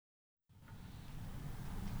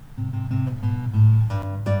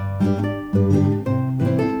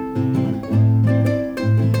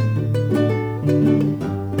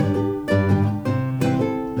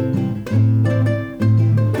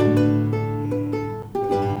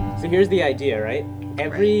So here's the idea, right?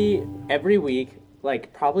 Right. Every week,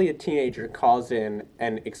 like probably a teenager calls in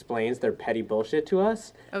and explains their petty bullshit to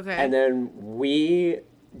us, Okay. and then we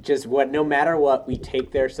just no matter what, we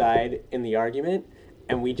take their side in the argument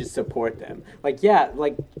and we just support them. Like yeah,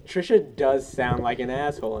 like Trisha does sound like an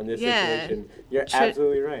asshole in this Yeah. situation. You're Should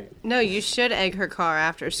absolutely right. No, you should egg her car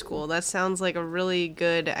after school. That sounds like a really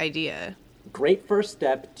good idea. Great first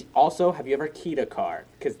step. Also, have you ever keyed a car?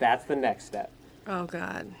 Because that's the next step. Oh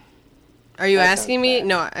God. Are you That sounds asking me? bad.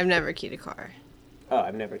 No, I've never keyed a car. Oh,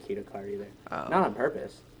 I've never keyed a car either. Oh. Not on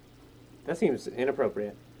purpose. That seems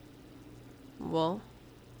inappropriate. Well,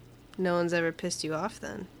 no one's ever pissed you off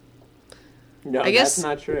then. No, I guess- that's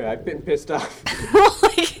not true. I've been pissed off.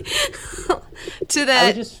 Like, to I that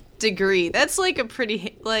would just degree. That's like a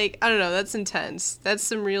pretty, like, I don't know, that's intense. That's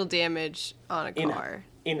some real damage on a in car.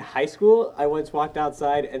 in high school, I once walked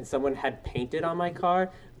outside and someone had painted on my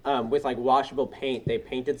car with like washable paint. They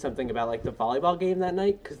painted something about like the volleyball game that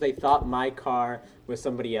night because they thought my car was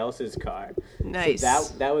somebody else's car. Nice.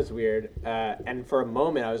 So that was weird. And for a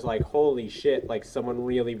moment, I was like, "Holy shit!" Like someone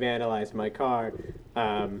really vandalized my car.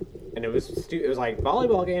 And it was it was like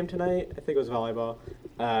volleyball game tonight. I think it was volleyball,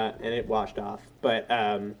 and it washed off. But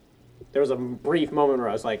there was a brief moment where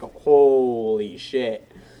I was like, "Holy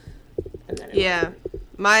shit!" And then Yeah.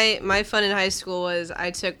 My fun in high school was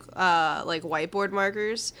I took like whiteboard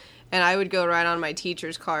markers and I would go right on my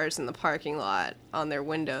teachers' cars in the parking lot on their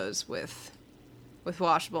windows with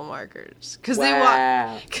washable markers because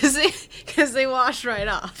Wow. they wash right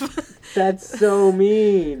off. That's so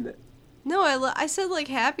mean. No, I said like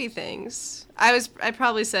happy things. I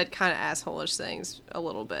probably said kind of asshole-ish things a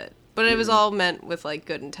little bit, but it was all meant with like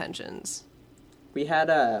good intentions. We had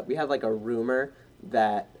like a rumor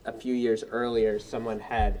that a few years earlier someone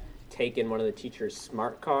had taken one of the teacher's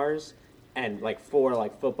smart cars and like four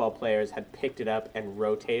like football players had picked it up and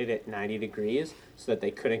rotated it 90 degrees so that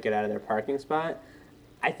they couldn't get out of their parking spot.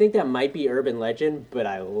 I think that might be urban legend, but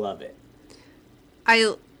I love it.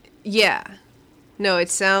 Yeah. No,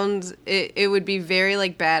 it would be very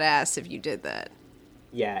like badass if you did that.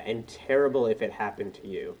 Yeah, and terrible if it happened to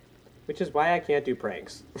you, which is why I can't do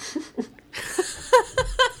pranks.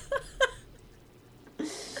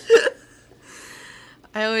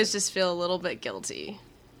 I always just feel a little bit guilty.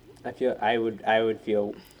 I would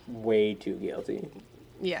feel way too guilty.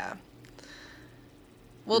 Yeah.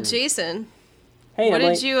 Well, Jason, Hey, what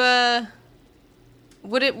Emily. did you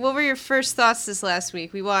what were your first thoughts this last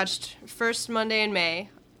week? We watched First Monday in May.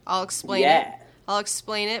 I'll explain Yeah.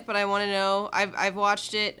 it, but I want to know. I've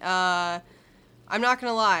watched it. I'm not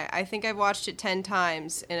gonna lie. I think I've watched it 10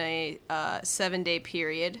 times in a 7-day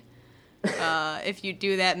period. If you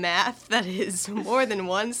do that math, that is more than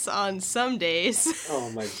once on some days. Oh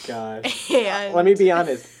my gosh. And Let me be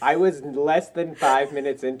honest. I was less than 5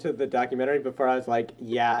 minutes into the documentary before I was like,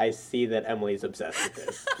 yeah, I see that Emily's obsessed with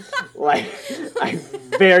this. Like, I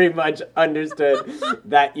very much understood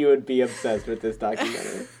that you would be obsessed with this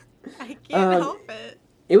documentary. I can't help it.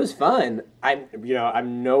 It was fun.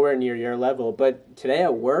 I'm nowhere near your level, but today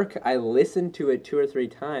at work, I listened to it 2 or 3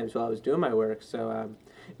 times while I was doing my work. So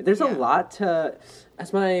there's a Yeah. lot to,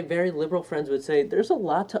 as my very liberal friends would say, there's a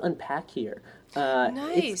lot to unpack here.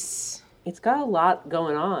 Nice. It's got a lot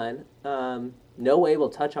going on. No way we'll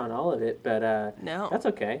touch on all of it, but No. that's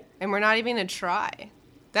okay. And we're not even gonna try.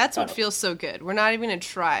 That's what Oh. feels so good. We're not even gonna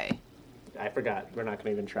try. I forgot. We're not going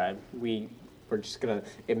to even try. We're just going to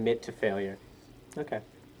admit to failure. Okay.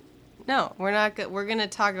 No, we're not. We're gonna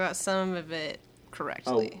talk about some of it Oh,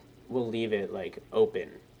 correctly. we'll leave it like open.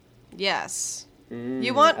 Yes. You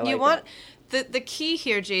I want. like The key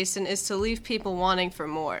here, Jason, is to leave people wanting for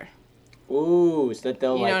more. Ooh, so that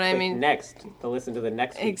they'll You know what I click mean? next. They'll listen to the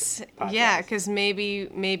next week's podcast. Yeah, because maybe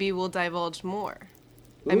we'll divulge more.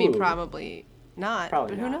 I mean, Ooh. probably not.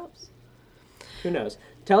 Probably but who not. knows? Who knows?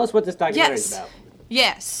 Tell us what this documentary is Yes. about.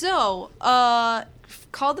 Yeah. So,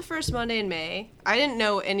 called The First Monday in May. I didn't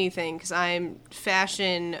know anything because I'm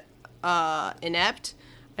fashion inept.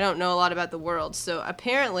 I don't know a lot about the world. So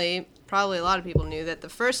apparently, probably a lot of people knew that the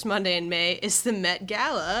first Monday in May is the Met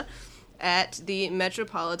Gala at the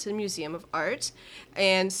Metropolitan Museum of Art.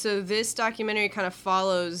 And so this documentary kind of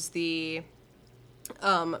follows the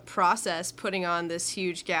process putting on this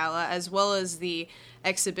huge gala, as well as the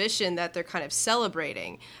exhibition that they're kind of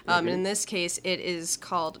celebrating. And in this case, it is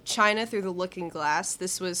called China Through the Looking Glass.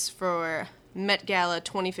 This was for Met Gala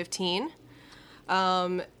 2015.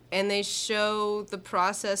 and they show the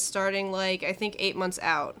process starting, like, I think 8 months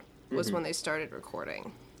out was when they started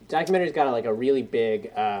recording. Documentary's got like a really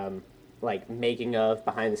big like making of,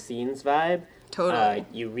 behind the scenes vibe. Totally.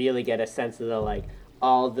 You really get a sense of the like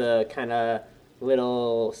all the kind of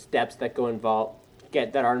little steps that are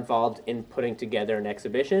involved in putting together an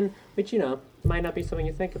exhibition, which might not be something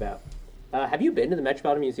you think about. Have you been to the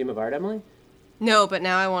Metropolitan Museum of Art, Emily? No, but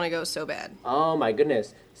now I want to go so bad. Oh my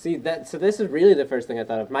goodness. See so this is really the first thing I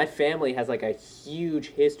thought of. My family has like a huge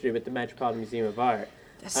history with the Metropolitan Museum of Art.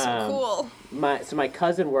 That's so cool. My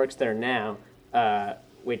cousin works there now,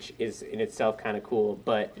 which is in itself kind of cool.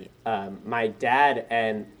 But my dad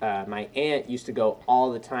and my aunt used to go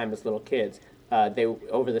all the time as little kids.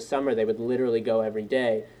 Over the summer they would literally go every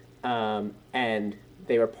day, and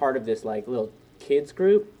they were part of this like little kids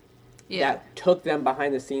group that took them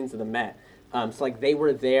behind the scenes of the Met. So like they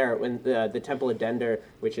were there when the Temple of Dender,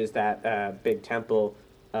 which is that big temple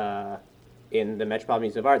in the Metropolitan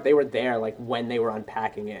Museum of Art, they were there like when they were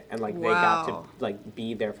unpacking it, and like they got to like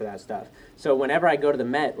be there for that stuff. So whenever I go to the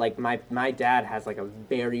Met, like my dad has like a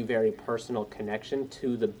very, very personal connection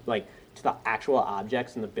to the actual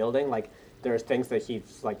objects in the building. Like there's things that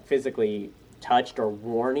he's like physically touched or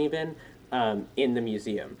worn even in the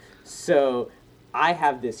museum. So I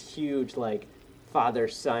have this huge like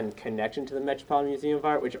father-son connection to the Metropolitan Museum of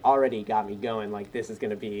Art, which already got me going. Like this is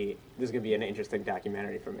gonna be an interesting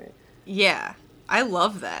documentary for me. Yeah, I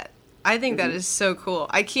love that. I think that is so cool.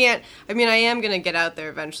 I am going to get out there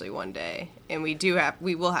eventually one day, and we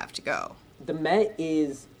will have to go. The Met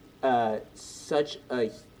is such a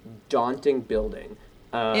daunting building.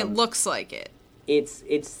 It looks like it. It's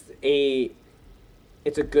a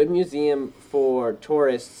good museum for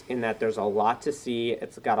tourists in that there's a lot to see.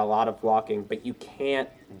 It's got a lot of walking, but you can't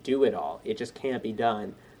do it all. It just can't be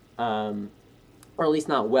done. Or at least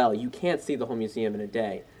not well. You can't see the whole museum in a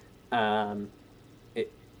day.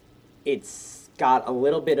 It's got a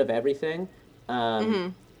little bit of everything,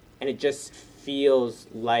 and it just feels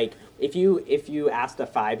like if you asked a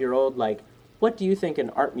 5-year-old like, what do you think an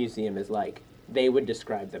art museum is like, they would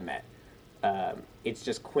describe the Met. It's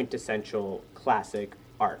just quintessential classic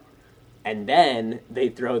art, and then they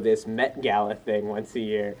throw this Met Gala thing once a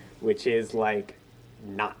year, which is like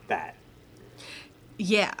not that.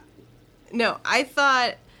 Yeah, no, I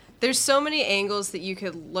thought. There's so many angles that you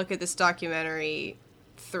could look at this documentary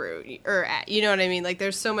through, or at, you know what I mean? Like,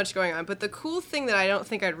 there's so much going on. But the cool thing that I don't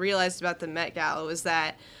think I'd realized about the Met Gala was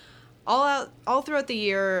that all throughout the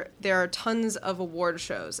year, there are tons of award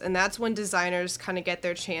shows. And that's when designers kind of get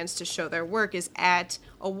their chance to show their work, is at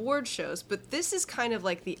award shows. But this is kind of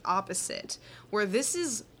like the opposite, where this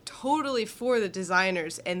is totally for the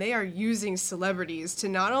designers, and they are using celebrities to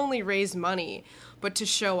not only raise money, but to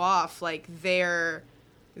show off, like, their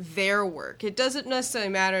work. It doesn't necessarily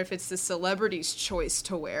matter if it's the celebrity's choice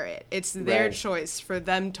to wear it. It's their choice for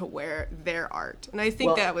them to wear their art. And I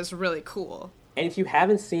think that was really cool. And if you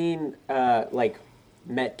haven't seen like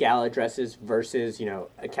Met Gala dresses versus,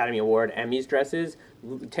 Academy Award Emmys dresses,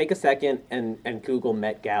 take a second and Google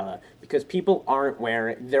Met Gala, because people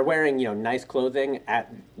they're wearing, nice clothing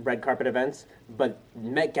at red carpet events, but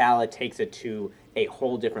Met Gala takes it to a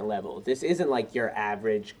whole different level. This isn't like your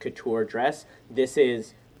average couture dress. This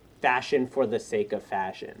is fashion for the sake of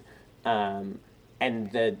fashion. And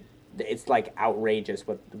it's like outrageous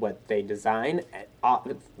what they design,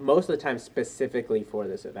 most of the time specifically for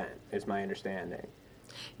this event, is my understanding.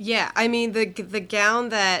 Yeah, I mean the gown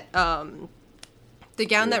that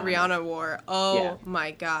Rihanna wore. Oh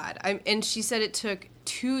my God! And she said it took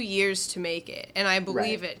 2 years to make it, and I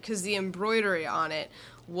believe it, because the embroidery on it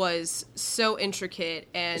was so intricate.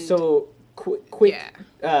 And so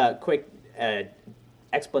quick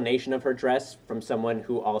explanation of her dress from someone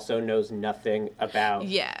who also knows nothing about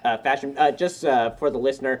fashion. Just for the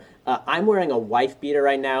listener, I'm wearing a wife beater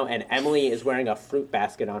right now, and Emily is wearing a fruit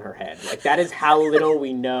basket on her head. Like, that is how little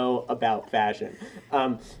we know about fashion.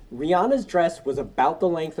 Rihanna's dress was about the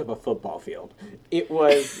length of a football field. It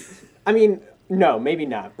was, I mean, no, maybe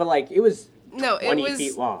not, but like it was 20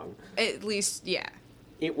 feet long. At least, yeah.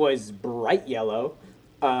 It was bright yellow.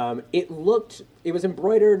 It was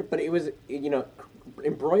embroidered, but it was,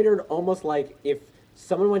 embroidered almost like if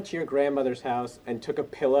someone went to your grandmother's house and took a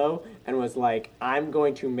pillow and was like, I'm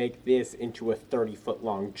going to make this into a 30-foot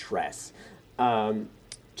long dress.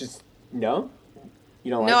 Just, no?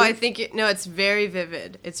 You don't like it? No, I think it's very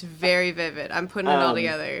vivid. It's very vivid. I'm putting it all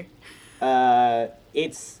together.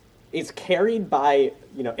 It's carried by,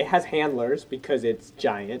 it has handlers because it's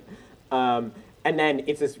giant. And then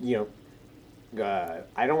it's this,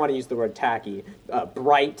 I don't want to use the word tacky,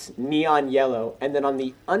 bright neon yellow, and then on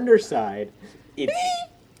the underside,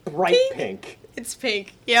 bright pink. It's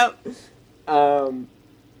pink. Yep.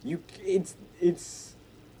 It's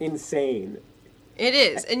insane. It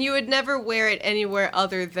is, and you would never wear it anywhere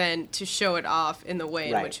other than to show it off in the way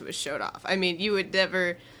in Right. which it was showed off. I mean, you would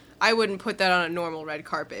never. I wouldn't put that on a normal red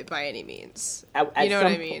carpet by any means. You know what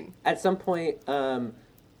I mean? At some point,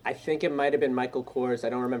 I think it might have been Michael Kors. I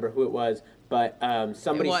don't remember who it was, but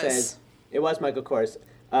somebody says it was Michael Kors.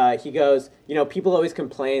 He goes, people always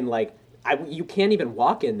complain like, you can't even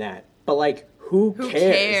walk in that, but like, who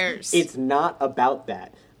cares? It's not about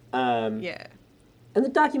that. Yeah. And the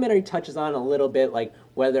documentary touches on a little bit like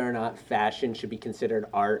whether or not fashion should be considered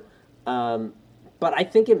art. But I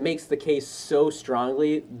think it makes the case so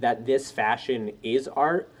strongly that this fashion is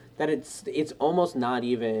art that it's almost not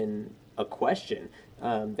even a question.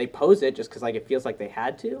 They pose it just because like it feels like they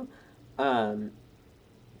had to.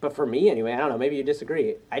 But for me anyway, I don't know. Maybe you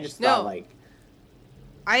disagree. I just thought like.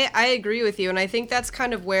 I agree with you, and I think that's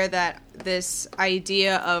kind of where this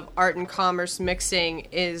idea of art and commerce mixing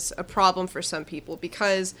is a problem for some people,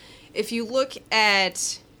 because if you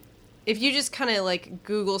just kind of like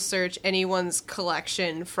Google search anyone's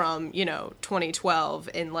collection from 2012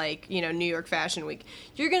 in like New York Fashion Week,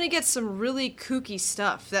 you're gonna get some really kooky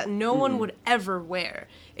stuff that no one would ever wear.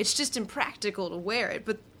 It's just impractical to wear it,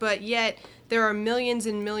 but yet there are millions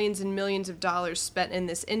and millions and millions of dollars spent in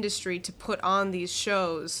this industry to put on these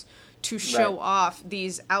shows to show off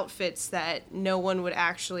these outfits that no one would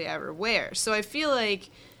actually ever wear. So I feel like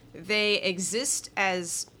they exist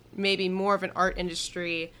as maybe more of an art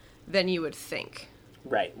industry than you would think.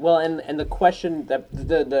 Right. Well, and the question, that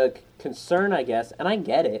the concern, I guess, and I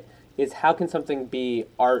get it, is how can something be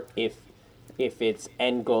art if its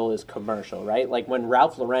end goal is commercial, right? Like when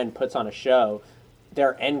Ralph Lauren puts on a show,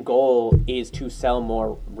 their end goal is to sell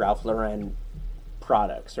more Ralph Lauren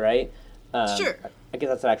products, right? Sure. I guess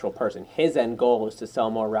that's an actual person. His end goal is to sell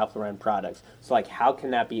more Ralph Lauren products. So, like, how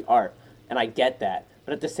can that be art? And I get that.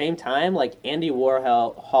 But at the same time, like, Andy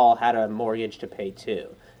Warhol had a mortgage to pay,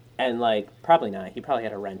 too. And, like, probably not. He probably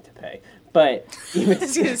had a rent to pay. But even I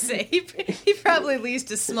was going to say, he probably leased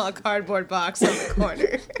a small cardboard box on the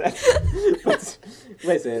corner.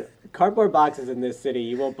 Listen, cardboard boxes in this city,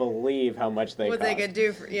 you won't believe how much they cost. What they could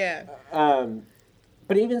do for, yeah.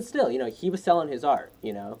 But even still, he was selling his art,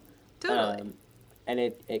 Totally. And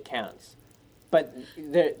it counts. But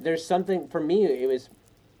there's something, for me, it was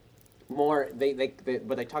more, what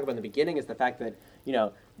they talk about in the beginning is the fact that,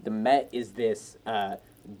 the Met is this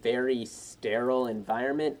very sterile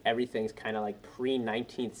environment. Everything's kind of like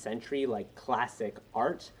pre-19th century, like classic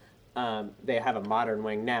art. They have a modern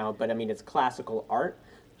wing now, but I mean, it's classical art.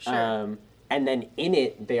 Sure. And then in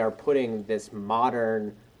it, they are putting this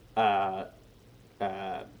modern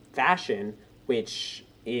fashion, which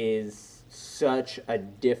is such a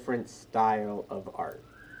different style of art.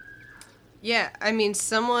 Yeah, I mean,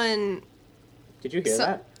 someone... Did you hear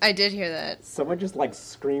that? I did hear that. Someone just, like,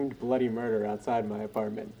 screamed bloody murder outside my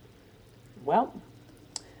apartment. Well,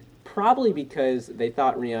 probably because they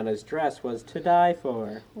thought Rihanna's dress was to die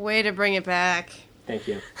for. Way to bring it back. Thank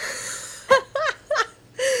you.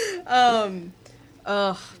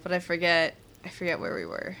 But I forget where we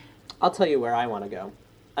were. I'll tell you where I want to go.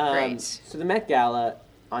 Great. So the Met Gala,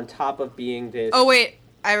 on top of being this... Oh, wait.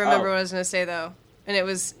 I remember what I was going to say, though. And it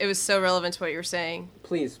was so relevant to what you were saying.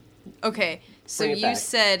 Please. Okay. So you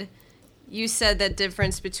said that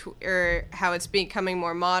difference between, or how it's becoming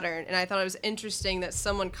more modern, and I thought it was interesting that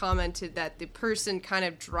someone commented that the person kind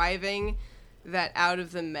of driving that out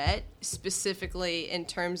of the Met, specifically in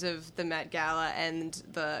terms of the Met Gala and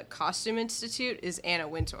the Costume Institute, is Anna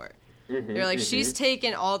Wintour. Mm-hmm, they're like, she's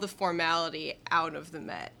taken all the formality out of the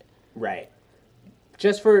Met. Right.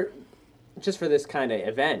 Just for this kind of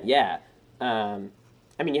event, yeah.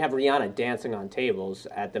 I mean, you have Rihanna dancing on tables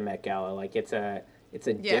at the Met Gala. Like, it's a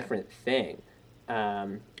different thing.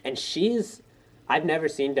 And I've never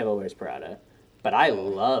seen Devil Wears Prada, but I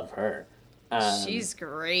love her. She's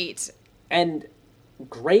great. And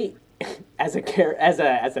great as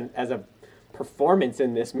a performance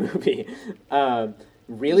in this movie.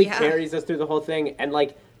 Really carries us through the whole thing and,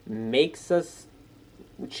 like,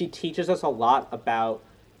 she teaches us a lot about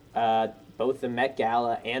both the Met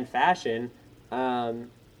Gala and fashion,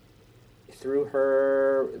 through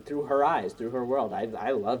her eyes, through her world.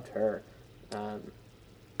 I loved her.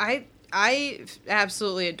 I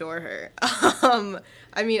absolutely adore her.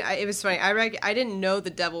 I mean, it was funny. I didn't know The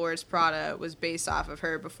Devil Wears Prada was based off of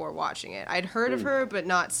her before watching it. I'd heard of her, but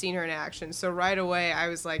not seen her in action. So right away, I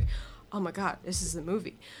was like, oh my God, this is the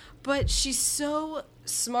movie. But she's so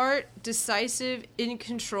smart, decisive, in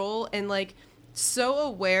control, and, like, so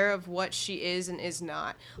aware of what she is and is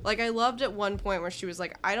not. Like, I loved at one point where she was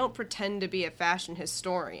like, I don't pretend to be a fashion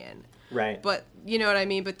historian. Right. But, you know what I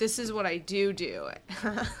mean? But this is what I do.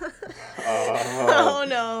 Oh,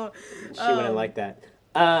 no. She wouldn't like that.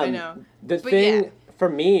 I know. The But thing yeah. for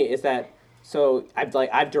me is that, so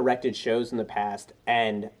I've directed shows in the past,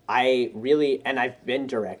 and I've been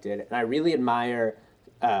directed, and I really admire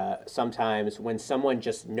sometimes when someone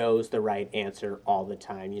just knows the right answer all the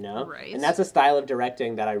time, you know? Right. And that's a style of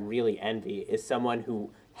directing that I really envy, is someone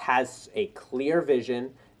who has a clear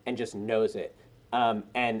vision and just knows it.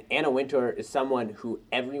 And Anna Wintour is someone who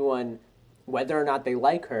everyone, whether or not they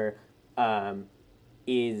like her,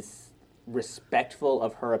 is respectful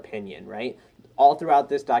of her opinion, right? All throughout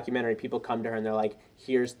this documentary, people come to her and they're like,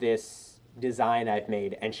 here's this design I've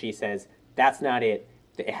made. And she says, that's not it.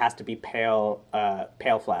 It has to be pale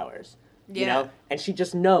flowers, you know? And she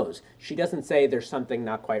just knows. She doesn't say there's something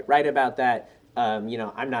not quite right about that.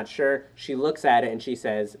 I'm not sure. She looks at it and she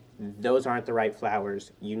says, those aren't the right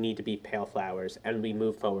flowers. You need to be pale flowers. And we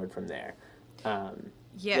move forward from there.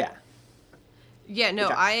 Yeah, no,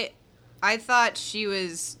 I thought she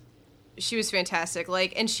was fantastic.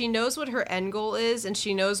 Like, and she knows what her end goal is, and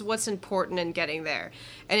she knows what's important in getting there.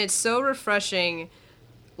 And it's so refreshing,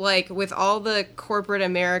 like, with all the corporate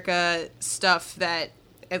America stuff that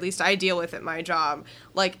at least I deal with at my job.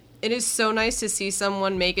 Like, it is so nice to see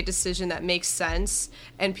someone make a decision that makes sense,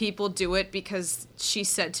 and people do it because she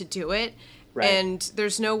said to do it. Right. And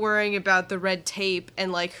there's no worrying about the red tape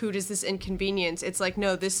and, like, who does this inconvenience. It's like,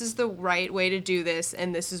 no, this is the right way to do this,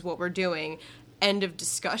 and this is what we're doing. End of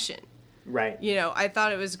discussion. Right. You know, I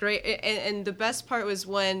thought it was great. And the best part was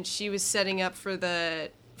when she was setting up for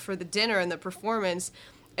the dinner and the performance,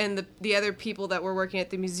 and the other people that were working at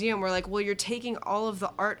the museum were like, well, you're taking all of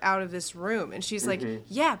the art out of this room. And she's like,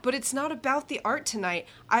 yeah, but it's not about the art tonight.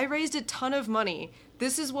 I raised a ton of money.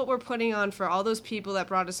 This is what we're putting on for all those people that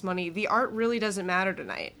brought us money. The art really doesn't matter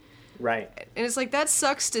tonight. Right. And it's like, that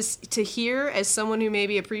sucks to hear as someone who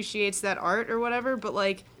maybe appreciates that art or whatever, but,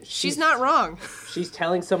 like, she's not wrong. She's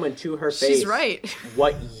telling someone to her face, she's right.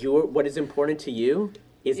 what is important to you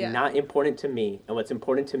is not important to me, and what's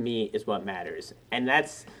important to me is what matters. And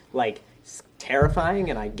that's, like, terrifying,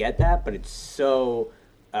 and I get that, but it's so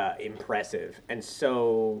impressive and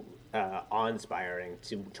so awe-inspiring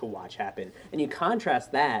to watch happen. And you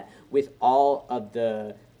contrast that with all of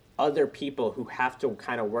the other people who have to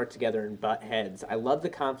kind of work together and butt heads. I love the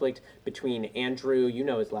conflict between Andrew, you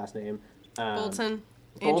know his last name. Bolton.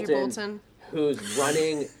 Andrew Bolton. Who's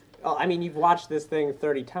running... Oh, I mean, you've watched this thing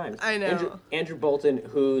 30 times. I know. Andrew Bolton,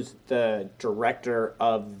 who's the director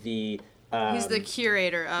of the... he's the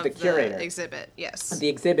curator of the exhibit, yes. The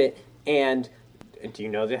exhibit. And do you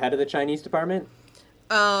know the head of the Chinese department?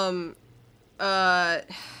 No.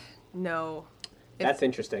 That's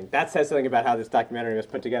interesting. That says something about how this documentary was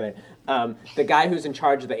put together. The guy who's in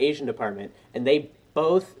charge of the Asian department, and they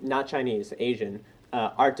both, not Chinese, Asian,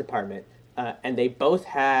 art department, and they both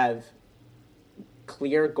have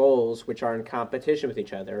clear goals which are in competition with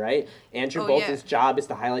each other, right? Andrew Bolton's job is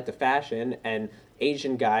to highlight the fashion, and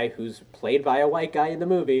Asian guy who's played by a white guy in the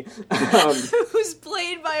movie. Who's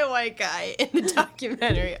played by a white guy in the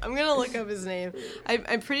documentary. I'm going to look up his name.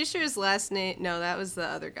 I'm pretty sure his last name... No, that was the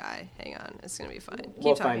other guy. Hang on. It's going to be fine.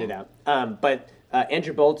 We'll find it out. But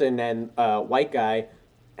Andrew Bolton and white guy,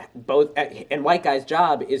 both... and white guy's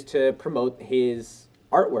job is to promote his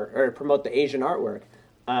artwork, or promote the Asian artwork.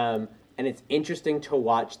 And it's interesting to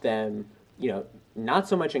watch them, you know, not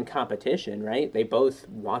so much in competition, right? They both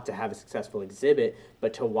want to have a successful exhibit,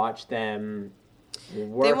 but to watch them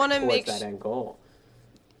work towards that end goal.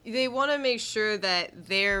 They want to make sure that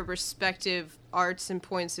their respective arts and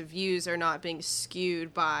points of views are not being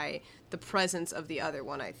skewed by the presence of the other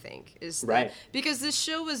one, I think. Right. Because this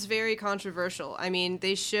show was very controversial. I mean,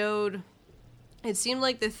 they showed... It seemed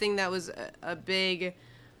like the thing that was a big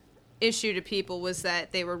issue to people was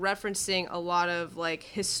that they were referencing a lot of, like,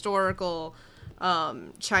 historical...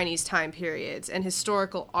 Chinese time periods and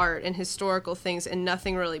historical art and historical things, and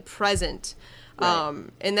nothing really present. Right.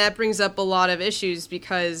 And that brings up a lot of issues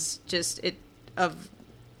because just a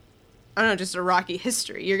rocky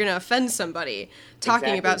history. You're going to offend somebody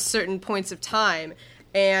talking about certain points of time.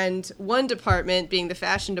 And one department, being the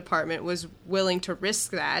fashion department, was willing to risk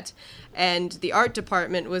that. And the art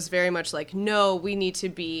department was very much like, no, we need to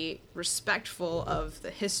be respectful of the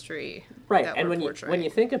history. Right. That and when you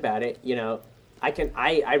think about it, you know, I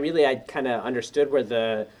kind of understood where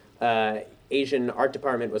the Asian art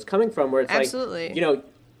department was coming from, where it's Absolutely. Like, you know,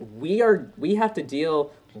 we have to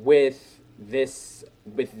deal with these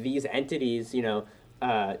entities,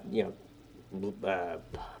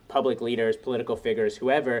 public leaders, political figures,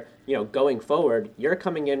 whoever, going forward, you're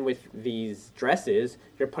coming in with these dresses,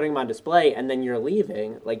 you're putting them on display, and then you're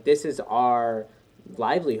leaving. Like, this is our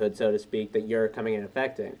livelihood, so to speak, that you're coming in and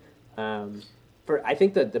affecting. I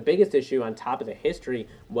think that the biggest issue on top of the history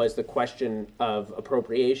was the question of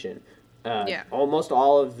appropriation. Almost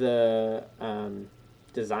all of the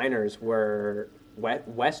designers were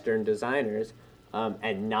Western designers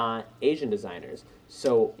and not Asian designers.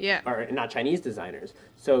 So, or not Chinese designers.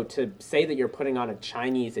 So to say that you're putting on a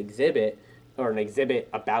Chinese exhibit or an exhibit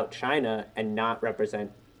about China and not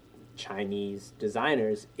represent Chinese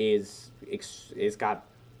designers is got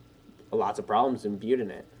lots of problems imbued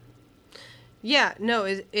in it. Yeah, no,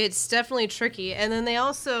 it's definitely tricky. And then they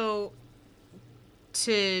also,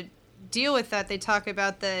 to deal with that, they talk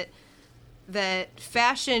about that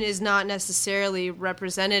fashion is not necessarily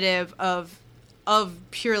representative of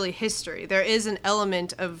purely history. There is an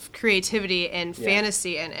element of creativity and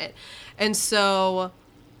fantasy in it. And so,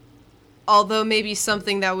 although maybe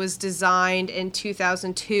something that was designed in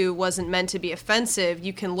 2002 wasn't meant to be offensive,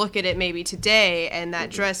 you can look at it maybe today and that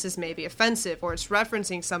dress is maybe offensive, or it's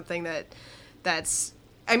referencing something that's...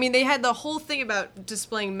 I mean, they had the whole thing about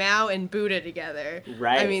displaying Mao and Buddha together.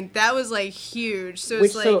 Right. I mean, that was, like, huge. So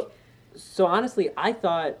it's like... So honestly, I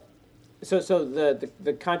thought... So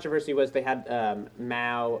the controversy was they had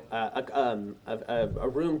Mao, a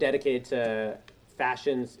room dedicated to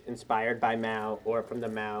fashions inspired by Mao or from the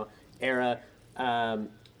Mao era.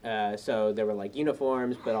 So there were like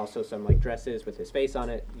uniforms, but also some like dresses with his face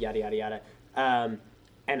on it, yada yada yada.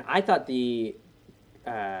 And I thought the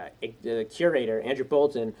curator Andrew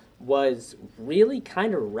Bolton was really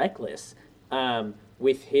kind of reckless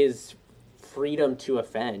with his freedom to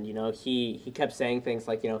offend. He kept saying things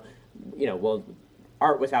like well,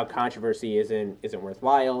 art without controversy isn't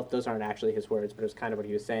worthwhile. Those aren't actually his words, but it was kind of what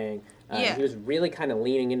he was saying. He was really kind of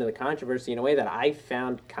leaning into the controversy in a way that I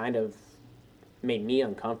found kind of made me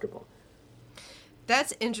uncomfortable.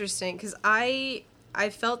 That's interesting, because I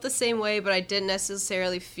felt the same way, but I didn't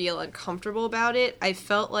necessarily feel uncomfortable about it. I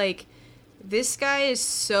felt like this guy is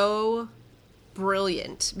so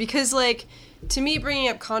brilliant, because, like, to me, bringing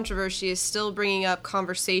up controversy is still bringing up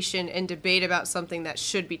conversation and debate about something that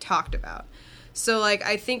should be talked about. So, like,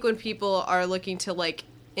 I think when people are looking to, like,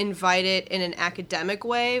 invite it in an academic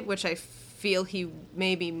way, which I feel he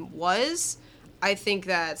maybe was, I think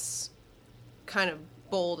that's kind of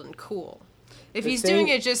bold and cool. If he's doing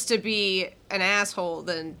it just to be an asshole,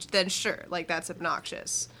 then sure, like, that's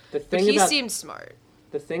obnoxious. But he seemed smart.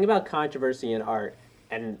 The thing about controversy in art,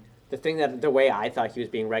 and the way I thought he was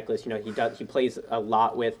being reckless, he plays a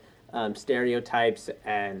lot with stereotypes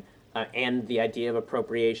and the idea of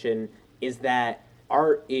appropriation, is that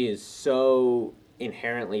art is so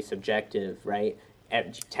inherently subjective, right?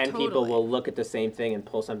 10 people will look at the same thing and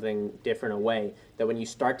pull something different away. That when you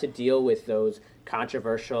start to deal with those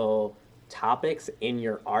controversial topics in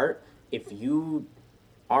your art, if you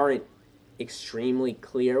aren't extremely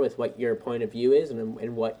clear with what your point of view is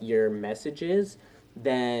and what your message is,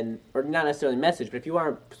 then, or not necessarily message, but if you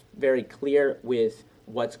aren't very clear with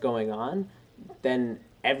what's going on, then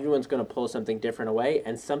everyone's going to pull something different away,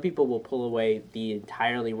 and some people will pull away the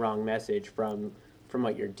entirely wrong message from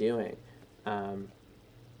what you're doing.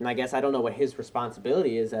 And I guess I don't know what his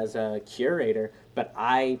responsibility is as a curator, but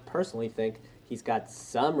I personally think he's got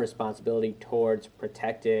some responsibility towards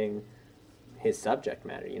protecting his subject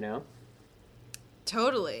matter,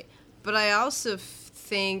 Totally. But I also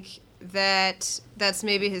think that's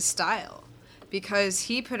maybe his style, because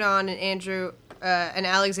he put on an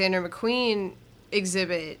Alexander McQueen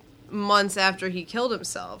exhibit months after he killed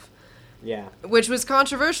himself. Yeah. Which was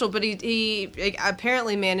controversial, but he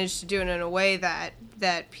apparently managed to do it in a way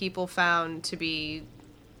that people found to be...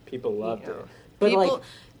 People loved it. But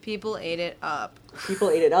people ate it up. People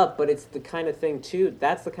ate it up, but it's the kind of thing, too,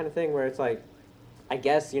 that's the kind of thing where it's like, I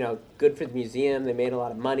guess, good for the museum, they made a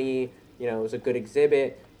lot of money, it was a good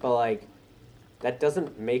exhibit, but, like, that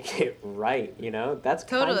doesn't make it right, That's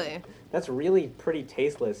totally. That's really pretty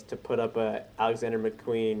tasteless to put up a Alexander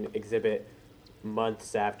McQueen exhibit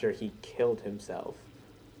months after he killed himself.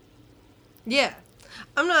 Yeah.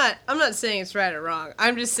 I'm not saying it's right or wrong.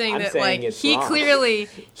 I'm just saying that like he wrong.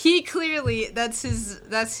 clearly that's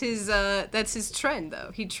his trend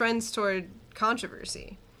though. He trends toward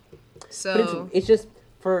controversy. So but it's just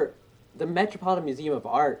for the Metropolitan Museum of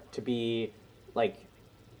Art to be like,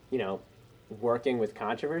 working with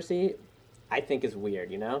controversy, I think is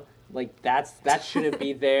weird, Like that shouldn't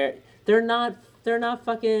be there. They're not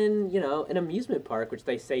fucking, an amusement park, which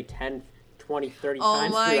they say 10 20, 30 Oh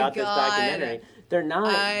times my throughout this God. documentary. They're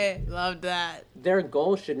not. I love that. Their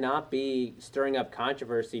goal should not be stirring up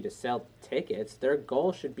controversy to sell tickets. Their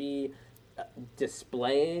goal should be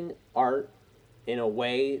displaying art in a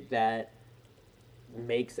way that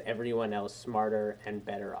makes everyone else smarter and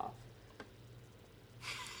better off.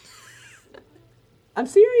 I'm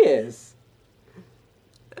serious.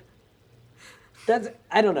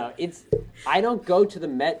 I don't know. I don't go to the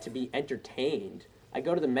Met to be entertained. I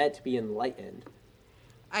go to the Met to be enlightened.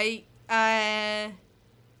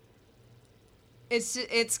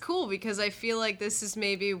 It's cool because I feel like this is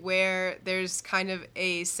maybe where there's kind of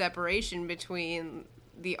a separation between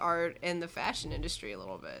the art and the fashion industry a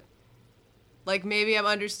little bit. Like, maybe I'm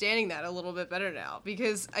understanding that a little bit better now,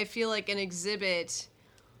 because I feel like an exhibit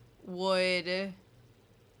would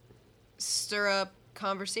stir up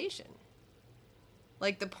conversation.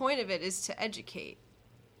 Like, the point of it is to educate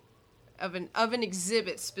of an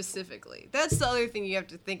exhibit specifically. That's the other thing you have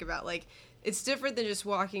to think about. Like, it's different than just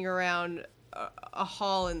walking around a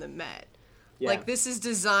hall in the Met. Yeah. Like, this is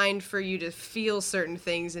designed for you to feel certain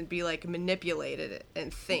things and be, like, manipulated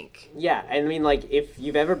and think. Yeah, I mean, like, if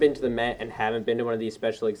you've ever been to the Met and haven't been to one of these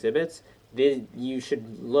special exhibits, you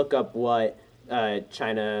should look up what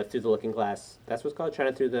China Through the Looking Glass, that's what's called?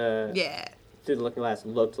 China Through the... Yeah. Through the Looking Glass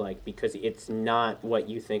looked like, because it's not what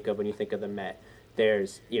you think of when you think of the Met.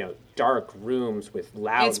 There's, dark rooms with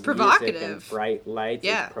loud music and bright lights.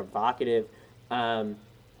 Yeah. It's provocative. And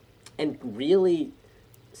really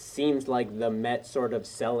seems like the Met sort of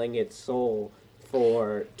selling its soul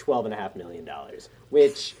for $12.5 million,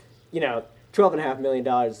 which, $12.5 million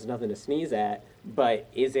is nothing to sneeze at, but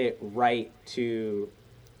is it right to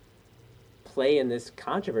play in this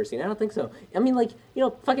controversy? And I don't think so. I mean,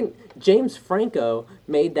 fucking James Franco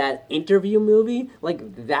made that Interview movie.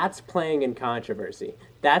 Like, that's playing in controversy.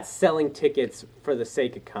 That's selling tickets for the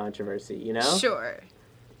sake of controversy, Sure.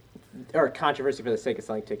 Or controversy for the sake of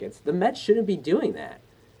selling tickets. The Met shouldn't be doing that.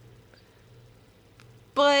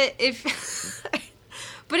 But if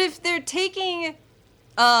they're taking,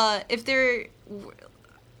 if they're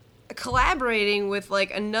collaborating with,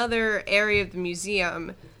 like, another area of the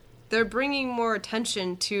museum, they're bringing more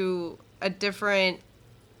attention to a different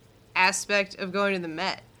aspect of going to the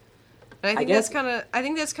Met. And I think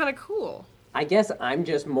that's kind of cool. I guess I'm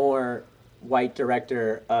just more white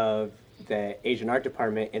director of the Asian art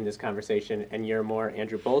department in this conversation, and you're more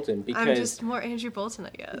Andrew Bolton. Because I'm just more Andrew Bolton,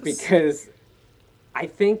 I guess. Because I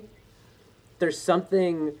think there's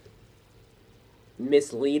something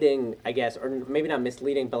misleading, I guess, or maybe not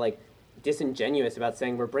misleading, but, like, disingenuous about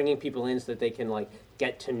saying we're bringing people in so that they can, like,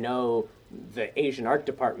 get to know the Asian art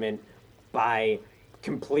department by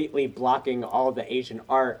completely blocking all the Asian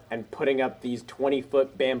art and putting up these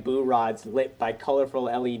 20-foot bamboo rods lit by colorful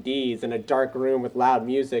LEDs in a dark room with loud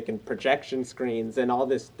music and projection screens and all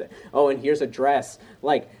this. Oh, and here's a dress.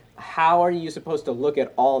 Like, how are you supposed to look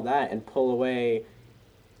at all that and pull away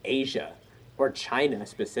Asia or China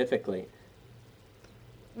specifically?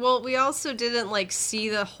 Well, we also didn't, like, see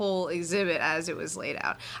the whole exhibit as it was laid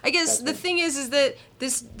out. I guess the thing is that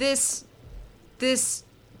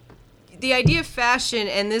the idea of fashion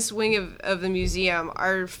and this wing of the museum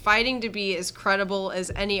are fighting to be as credible as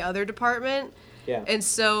any other department. Yeah. And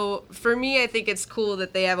so, for me, I think it's cool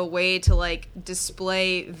that they have a way to, like,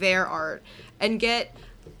 display their art and get...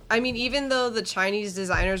 I mean, even though the Chinese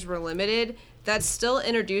designers were limited, that's still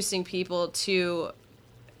introducing people to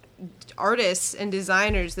artists and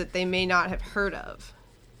designers that they may not have heard of.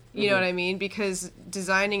 You know what I mean? Because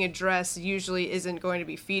designing a dress usually isn't going to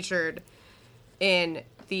be featured in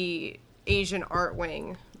the Asian art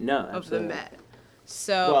wing of the Met.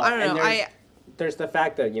 So, well, I don't know. There's the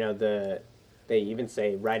fact that, they even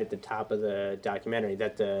say right at the top of the documentary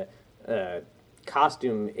that the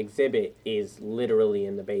costume exhibit is literally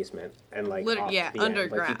in the basement and, like,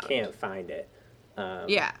 underground. Like, you can't find it.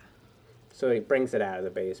 Yeah. So it brings it out of the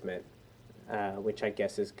basement, which I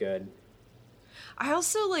guess is good. I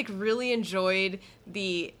also, like, really enjoyed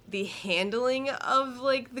the handling of,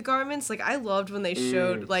 like, the garments. Like, I loved when they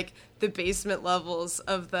showed, like, the basement levels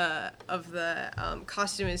of the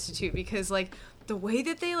Costume Institute, because, like, the way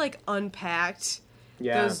that they, like, unpacked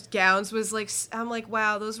those gowns was, like, I'm like,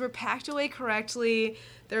 wow, those were packed away correctly.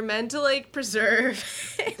 They're meant to, like, preserve.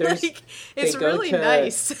 Like, it's really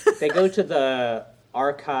nice. They go to the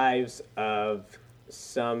archives of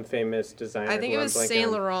some famous designer. I think it was Saint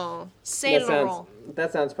Laurent. Saint Laurent.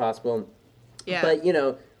 That sounds possible. Yeah. But,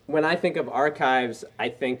 when I think of archives, I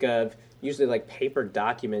think of usually, like, paper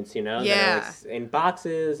documents, that are, like, in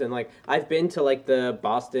boxes. And, like, I've been to, like, the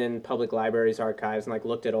Boston Public Library's archives and, like,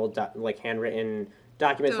 looked at old, handwritten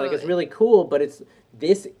documents. Like, it's Totally. really cool, but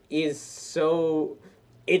this is so,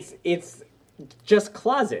 it's just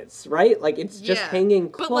closets, right? Like, it's just hanging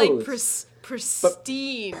clothes. But like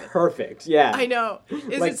pristine. Perfect, yeah. I know.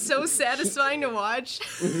 Is Like, it so satisfying to watch?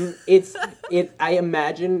 I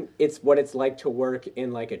imagine it's what it's like to work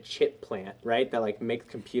in like a chip plant, right? That like makes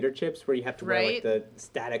computer chips where you have to wear like Right. the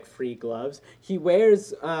static free gloves. He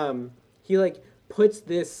wears he like puts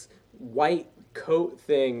this white coat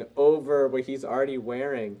thing over what he's already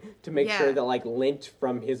wearing to make sure Yeah. that like lint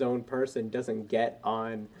from his own person doesn't get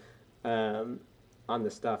on the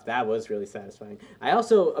stuff. That was really satisfying. I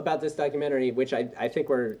also, about this documentary, which I think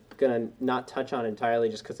we're gonna not touch on entirely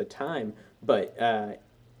just because of time, but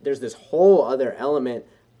there's this whole other element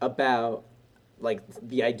about like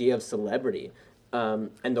the idea of celebrity, and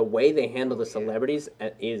the way they handle the celebrities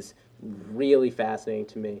is really fascinating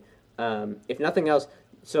to me. If nothing else,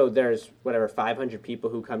 so there's whatever 500 people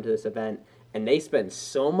who come to this event, and they spend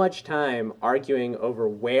so much time arguing over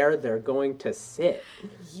where they're going to sit.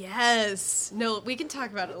 Yes. No, we can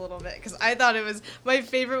talk about it a little bit because I thought it was my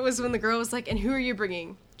favorite was when the girl was like, "And who are you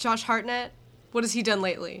bringing? Josh Hartnett? What has he done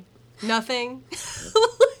lately? Nothing."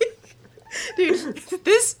 Like, dude,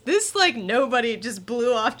 this like nobody just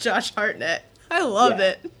blew off Josh Hartnett. I loved Yeah.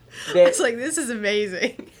 it. It's like, this is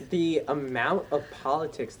amazing. The amount of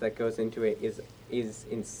politics that goes into it is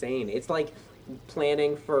insane. It's like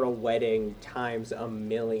planning for a wedding times a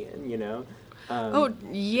million, you know? Oh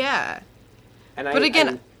yeah. And but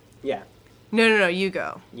again- yeah, No, you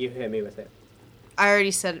go. you hit me with it. I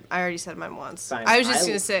already said mine once. Fine. I was just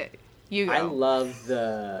gonna say you go. I love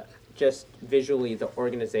just visually the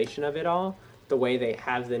organization of it all, the way they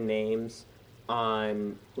have the names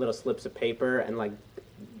on little slips of paper and like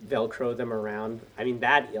Velcro them around. I mean,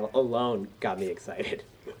 that alone got me excited.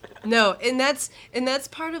 No, and that's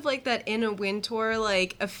part of like that Anna Wintour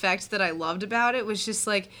like effect that I loved about it was just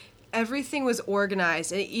like everything was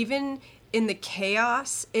organized, and even in the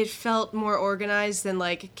chaos, it felt more organized than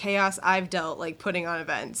like chaos I've dealt like putting on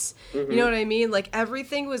events. You know what I mean? Like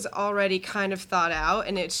everything was already kind of thought out,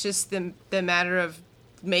 and it's just the matter of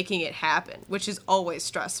making it happen, which is always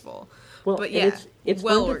stressful. Well, but and yeah, it's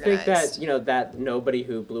well fun to think organized. that, you know, that nobody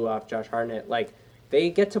who blew off Josh Hartnett, like,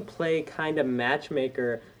 they get to play kind of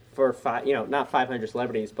matchmaker for not 500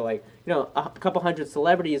 celebrities, but like, you know, a couple hundred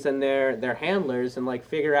celebrities and their handlers, and like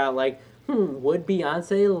figure out like, would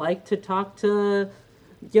Beyonce like to talk to,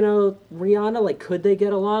 you know, Rihanna? Like, could they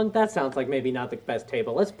get along? That sounds like maybe not the best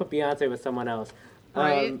table. Let's put Beyonce with someone else.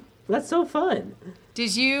 Right. That's so fun.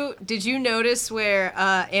 Did you notice where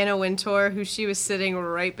Anna Wintour, who she was sitting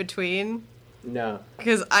right between? No.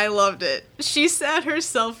 Because I loved it. She sat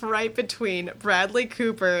herself right between Bradley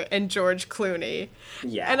Cooper and George Clooney.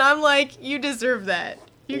 Yeah. And I'm like, you deserve that.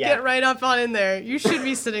 You Yeah. get right up on in there. You should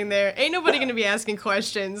be sitting there. Ain't nobody gonna be asking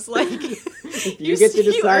questions. Like, You get to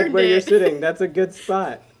decide earned where you're it. sitting. That's a good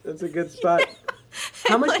spot. That's a good spot.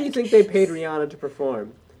 How much do you think they paid Rihanna to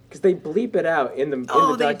perform? Because they bleep it out in the They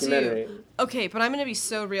documentary. do. Okay, but I'm gonna be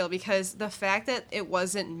so real because the fact that it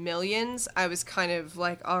wasn't millions, I was kind of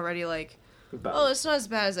like already like, But, oh, it's not as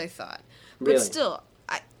bad as I thought. But Really? still,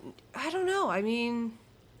 I don't know. I mean,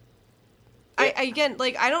 I again,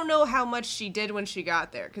 like, I don't know how much she did when she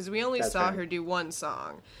got there because we only That's saw fair. her do one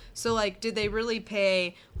song. So like, did they really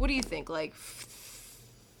pay? What do you think? Like,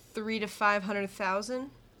 300,000 to 500,000,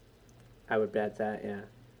 I would bet that, yeah.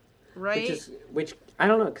 right? Which I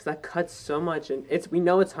don't know, because that cuts so much, and we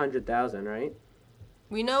know it's 100,000, right?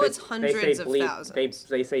 We know it's hundreds of thousands.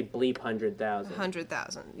 They say bleep 100,000.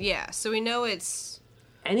 100,000. Yeah. So we know it's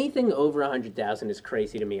Anything over 100,000 is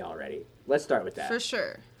crazy to me already. Let's start with that. for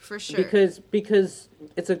sure. For sure. Because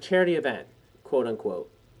it's a charity event, quote unquote,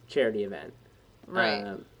 charity event.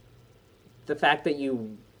 right. The fact that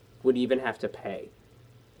you would even have to pay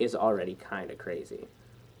is already kind of crazy.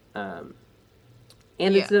 And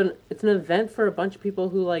Yeah. it's an event for a bunch of people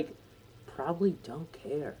who like probably don't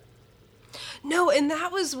care. No, and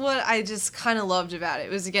that was what I just kind of loved about it.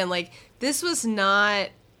 It was, again, like, this was not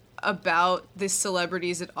about the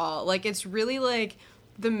celebrities at all. Like, it's really like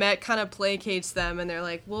the Met kind of placates them, and they're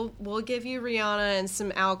like, we'll give you Rihanna and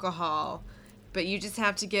some alcohol, but you just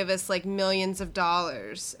have to give us like millions of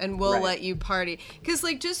dollars, and we'll Right. let you party. Because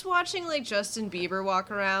like just watching like Justin Bieber walk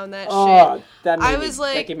around that Oh, shit, that I made me- was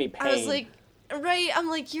like, that gave me I was pain. like. Right, I'm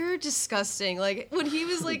like, you're disgusting. Like, when he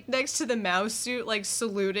was, like, next to the mouse suit, like,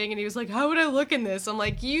 saluting, and he was like, how would I look in this? I'm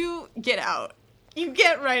like, you get out. You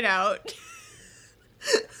get right out.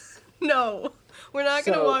 No, we're not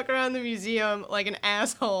gonna So- walk around the museum like an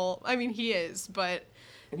asshole. I mean, he is, but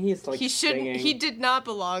And he's like he shouldn't, singing. he did not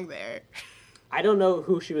belong there. I don't know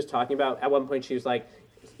who she was talking about. At one point, she was like,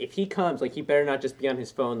 if he comes, like, he better not just be on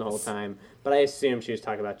his phone the whole time. But I assume she was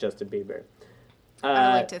talking about Justin Bieber. I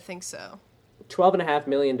would like to think so. $12.5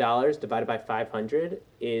 million divided by 500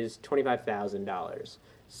 is $25,000.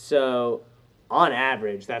 So, on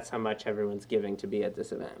average, that's how much everyone's giving to be at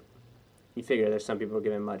this event. You figure there's some people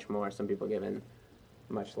giving much more, some people giving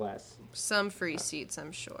much less. Some free seats,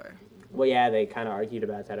 I'm sure. Well, yeah, they kind of argued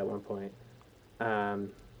about that at one point.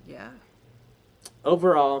 Yeah.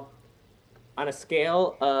 Overall, on a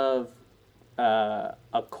scale of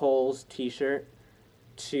a Kohl's t-shirt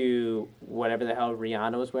to whatever the hell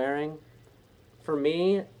Rihanna was wearing, for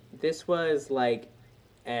me, this was like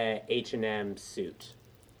a H&M suit.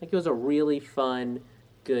 Like, it was a really fun,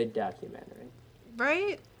 good documentary.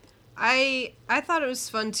 Right? I thought it was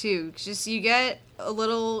fun too. Just you get a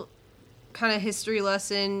little kind of history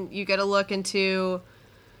lesson. You get a look into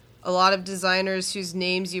a lot of designers whose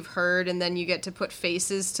names you've heard, and then you get to put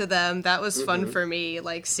faces to them. That was fun for me,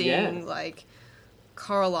 like seeing like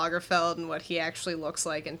Karl Lagerfeld and what he actually looks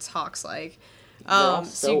like and talks like. They're all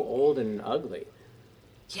so old and ugly.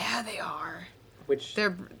 Yeah, they are. Which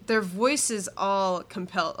their voices all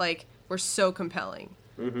were so compelling.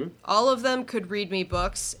 Mm-hmm. All of them could read me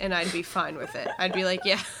books, and I'd be fine with it. I'd be like,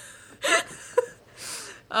 yeah.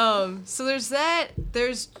 So there's that.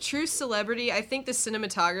 There's true celebrity. I think the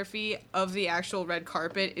cinematography of the actual red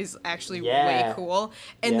carpet is actually way cool,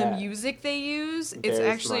 and the music they use, it's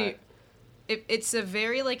actually, it's a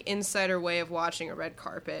very like insider way of watching a red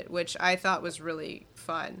carpet, which I thought was really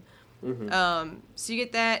fun. Mm-hmm. So you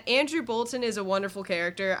get that. Andrew Bolton is a wonderful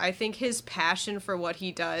character. I think his passion for what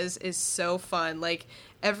he does is so fun. Like,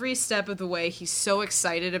 every step of the way, he's so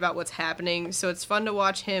excited about what's happening. So it's fun to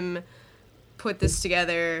watch him put this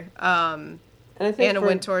together. And I think Anna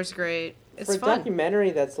Wintour's great. It's fun. For a documentary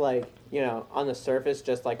that's like, you know, on the surface,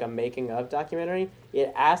 just like a making of documentary,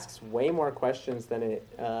 it asks way more questions than it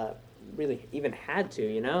really even had to,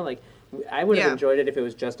 you know? Like, I would have enjoyed it if it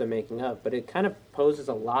was just a making of, but it kind of poses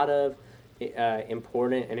a lot of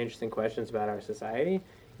important and interesting questions about our society,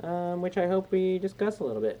 which I hope we discuss a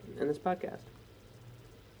little bit in this podcast.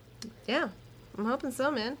 Yeah, I'm hoping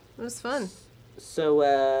so, man. It was fun. So,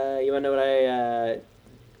 you want to know what I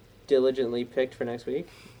diligently picked for next week?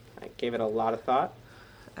 I gave it a lot of thought.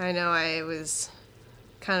 I know, I was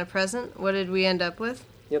kind of present. What did we end up with?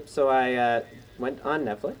 Yep, so I went on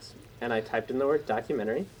Netflix, and I typed in the word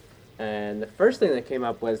documentary. And the first thing that came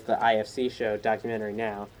up was the IFC show, Documentary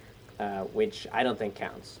Now, which I don't think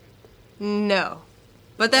counts. No.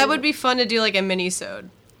 But that would be fun to do like a mini-sode.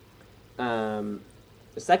 The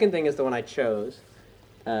second thing is the one I chose.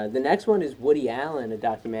 The next one is Woody Allen, a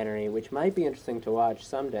documentary, which might be interesting to watch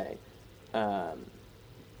someday.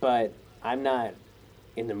 But I'm not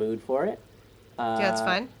in the mood for it. Yeah, that's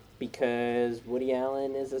fine. Because Woody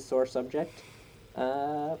Allen is a sore subject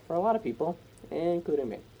for a lot of people, including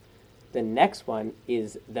me. The next one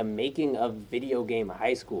is The Making of Video Game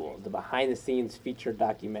High School, the behind-the-scenes feature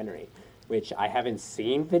documentary, which I haven't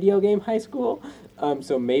seen Video Game High School,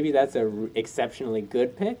 so maybe that's a exceptionally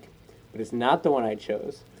good pick, but it's not the one I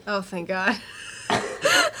chose. Oh, thank God.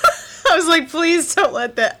 I was like, please don't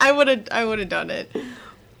let that. I would have done it.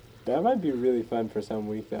 That might be really fun for some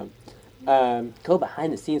week, though. Go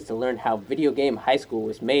behind the scenes to learn how Video Game High School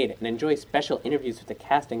was made and enjoy special interviews with the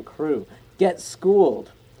cast and crew. Get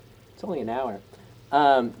schooled. It's only an hour.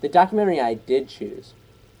 The documentary I did choose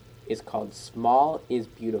is called Small is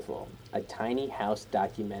Beautiful, a tiny house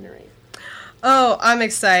documentary. Oh, I'm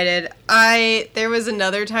excited. There was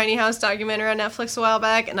another tiny house documentary on Netflix a while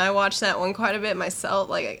back, and I watched that one quite a bit myself,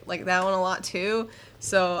 like that one a lot too.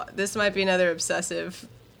 So this might be another obsessive.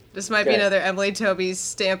 This might be another Emily Tobey's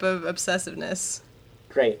stamp of obsessiveness.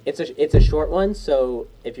 Great. It's a short one, so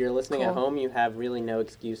if you're listening at home, you have really no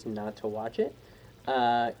excuse not to watch it.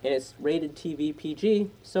 And it's rated TV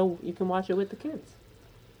PG, so you can watch it with the kids.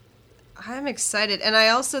 I'm excited, and I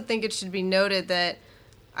also think it should be noted that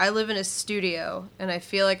I live in a studio, and I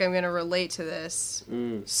feel like I'm going to relate to this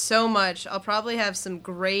so much. I'll probably have some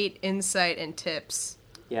great insight and tips.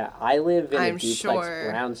 Yeah, I live in a duplex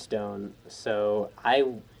brownstone, so I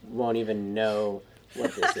won't even know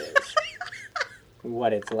what this is.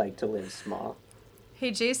 What it's like to live small.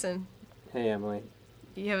 Hey, Jason. Hey, Emily.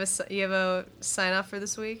 You have a sign off for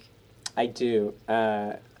this week? I do.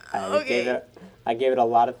 I gave it a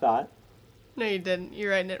lot of thought. No, you didn't.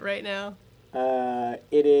 You're writing it right now.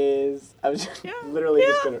 It is. I was just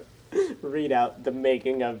gonna read out The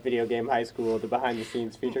Making of Video Game High School, the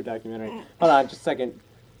behind-the-scenes feature documentary. Hold on, just a second.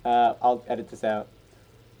 I'll edit this out.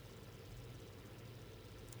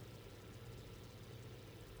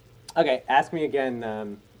 Okay, ask me again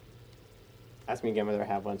whether I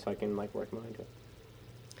have one so I can work mine into it.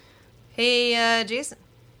 Hey, Jason.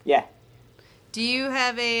 Yeah. Do you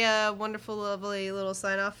have a wonderful, lovely little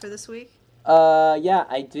sign off for this week? Yeah,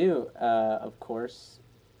 I do. Of course,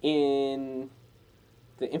 in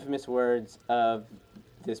the infamous words of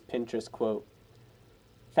this Pinterest quote,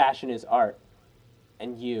 "Fashion is art,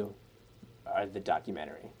 and you are the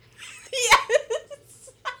documentary."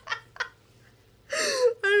 Yes!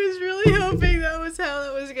 I was really hoping that was how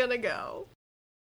that was gonna go.